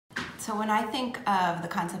So when I think of the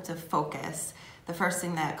concept of focus, the first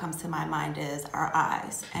thing that comes to my mind is our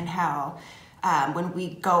eyes, and how when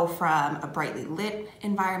we go from a brightly lit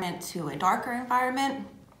environment to a darker environment,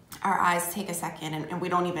 our eyes take a second and we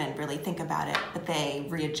don't even really think about it, but they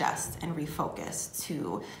readjust and refocus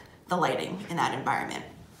to the lighting in that environment.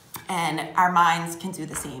 And our minds can do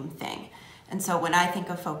the same thing. And so when I think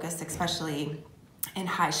of focus, especially in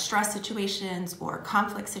high stress situations or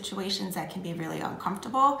conflict situations that can be really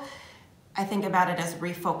uncomfortable, I think about it as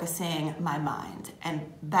refocusing my mind.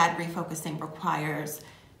 And that refocusing requires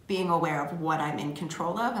being aware of what I'm in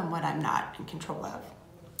control of and what I'm not in control of.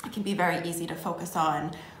 It can be very easy to focus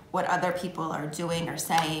on what other people are doing or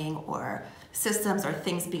saying, or systems or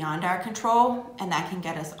things beyond our control, and that can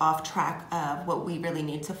get us off track of what we really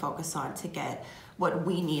need to focus on to get what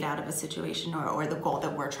we need out of a situation or the goal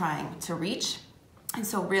that we're trying to reach. And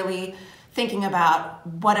so really thinking about,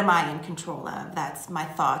 what am I in control of? That's my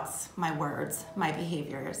thoughts, my words, my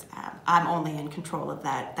behaviors. I'm only in control of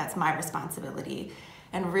that. That's my responsibility.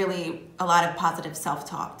 And really a lot of positive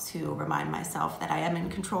self-talk to remind myself that I am in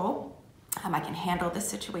control. I can handle this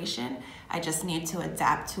situation. I just need to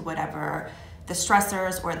adapt to whatever the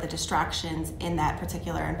stressors or the distractions in that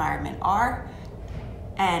particular environment are,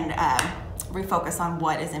 and refocus on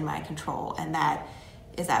what is in my control. And that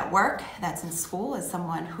is at work, that's in school. As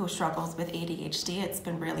someone who struggles with ADHD, it's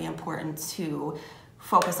been really important to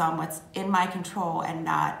focus on what's in my control and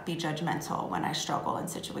not be judgmental when I struggle in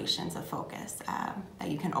situations of focus. That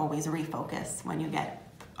you can always refocus. When you get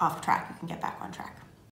off track, you can get back on track.